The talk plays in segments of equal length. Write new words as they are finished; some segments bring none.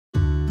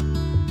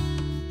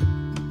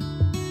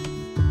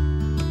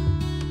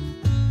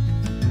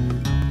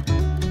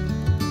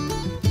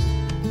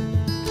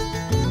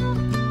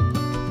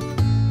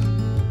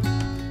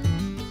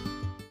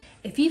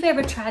you've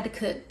ever tried to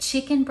cook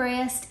chicken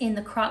breast in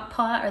the crock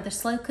pot or the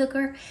slow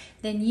cooker,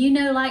 then you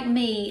know like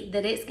me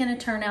that it's gonna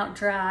turn out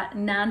dry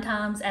 9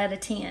 times out of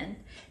 10.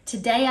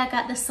 Today I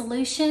got the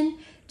solution,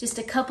 just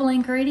a couple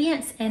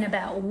ingredients and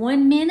about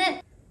 1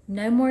 minute,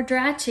 no more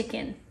dry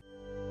chicken.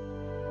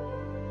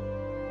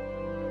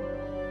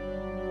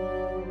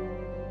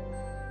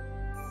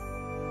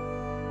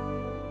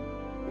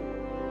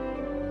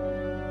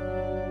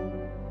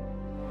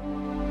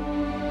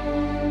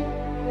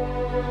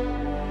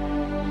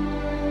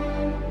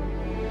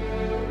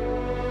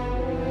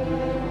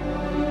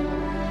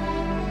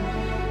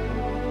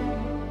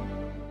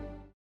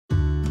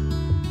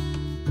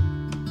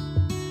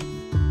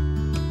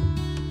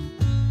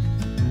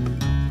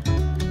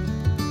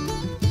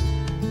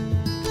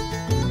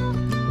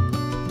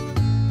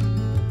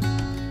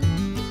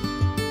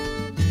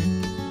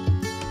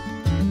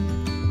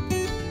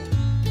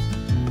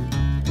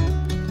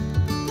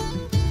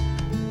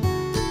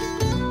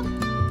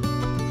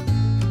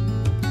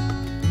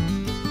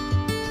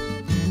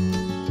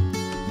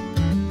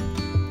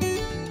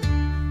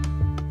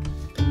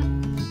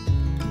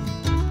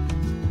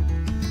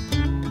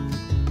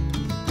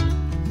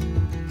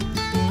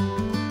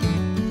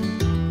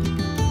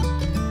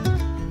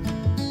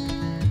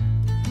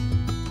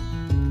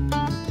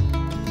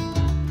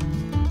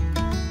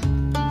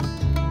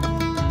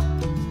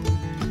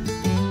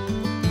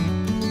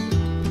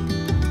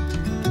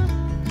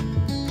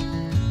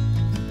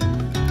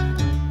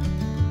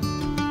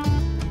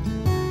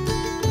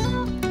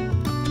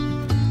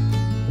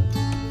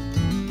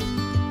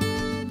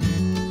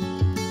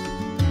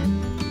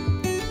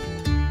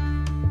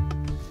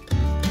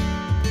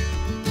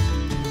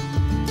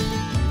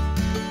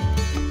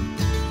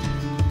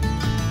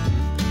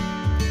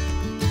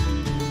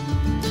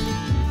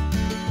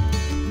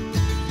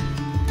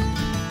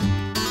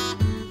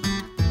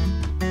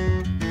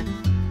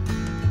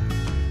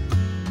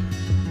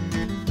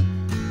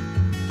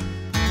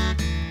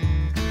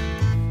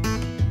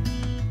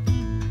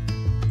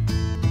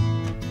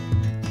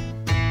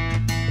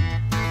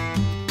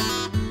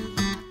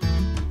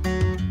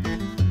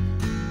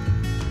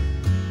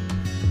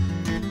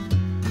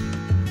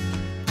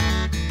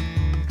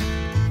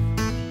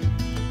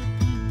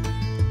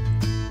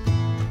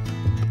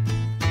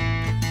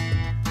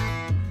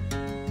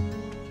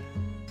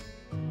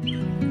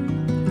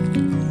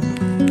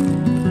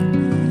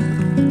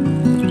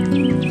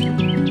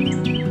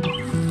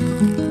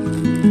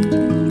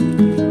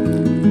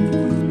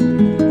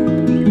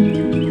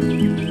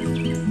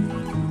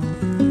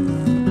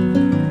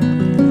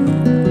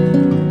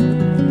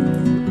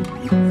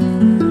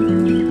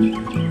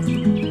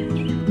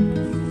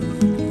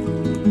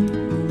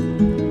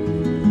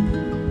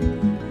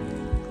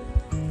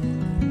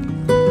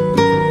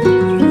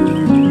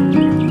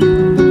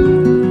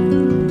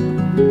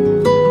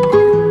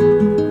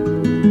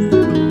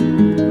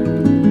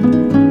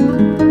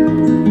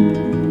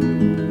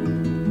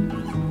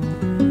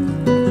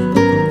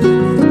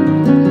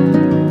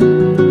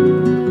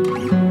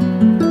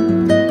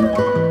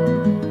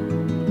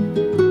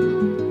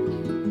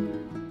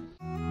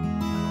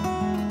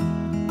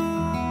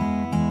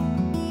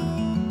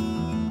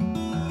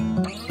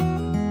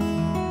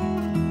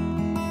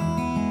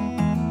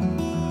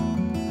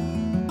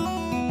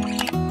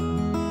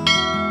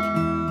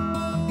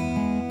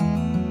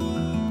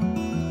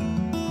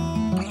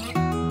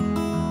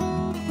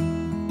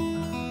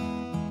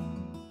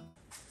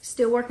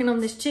 Still working on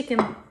this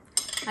chicken.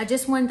 I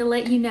just wanted to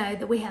let you know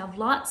that we have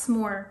lots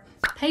more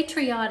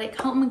patriotic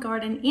home and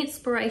garden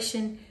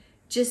inspiration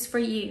just for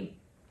you.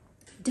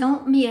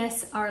 Don't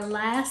miss our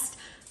last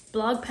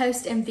blog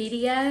post and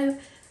video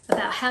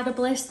about how to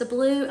bless the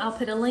blue. I'll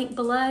put a link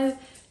below.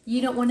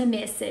 You don't want to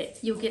miss it.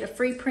 You'll get a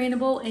free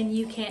printable and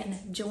you can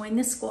join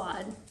the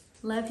squad.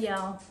 Love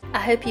y'all. I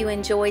hope you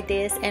enjoyed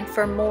this, and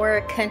for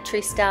more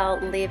country style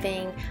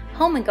living,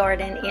 home and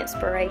garden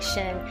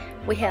inspiration,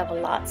 we have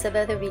lots of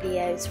other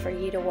videos for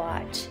you to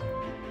watch.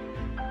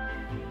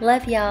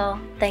 Love y'all.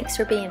 Thanks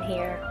for being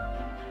here.